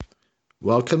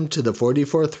Welcome to the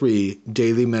 44.3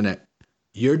 Daily Minute.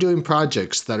 You're doing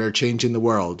projects that are changing the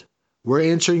world. We're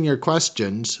answering your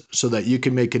questions so that you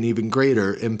can make an even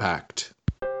greater impact.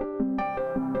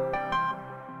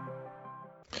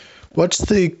 What's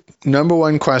the number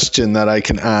one question that I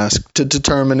can ask to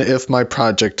determine if my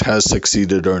project has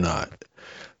succeeded or not?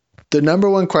 The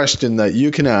number one question that you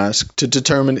can ask to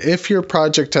determine if your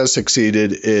project has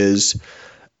succeeded is,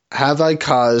 have I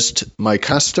caused my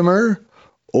customer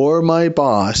or my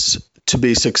boss to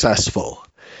be successful?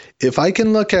 If I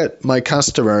can look at my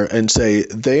customer and say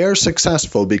they are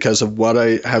successful because of what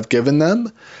I have given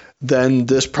them, then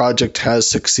this project has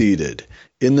succeeded.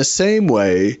 In the same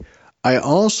way, I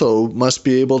also must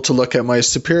be able to look at my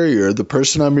superior, the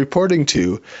person I'm reporting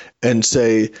to, and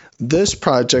say, this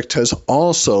project has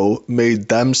also made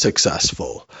them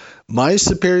successful. My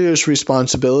superior's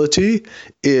responsibility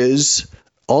is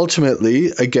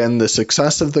ultimately, again, the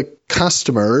success of the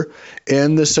customer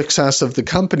and the success of the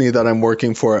company that I'm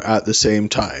working for at the same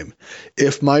time.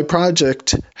 If my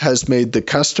project has made the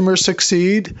customer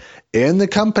succeed and the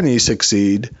company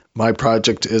succeed, my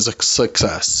project is a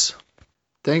success.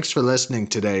 Thanks for listening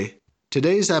today.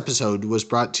 Today's episode was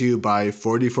brought to you by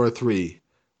 44.3.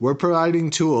 We're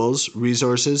providing tools,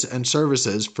 resources, and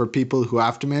services for people who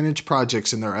have to manage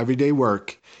projects in their everyday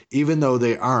work, even though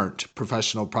they aren't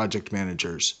professional project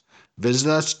managers. Visit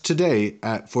us today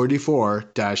at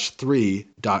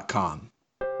 44-3.com.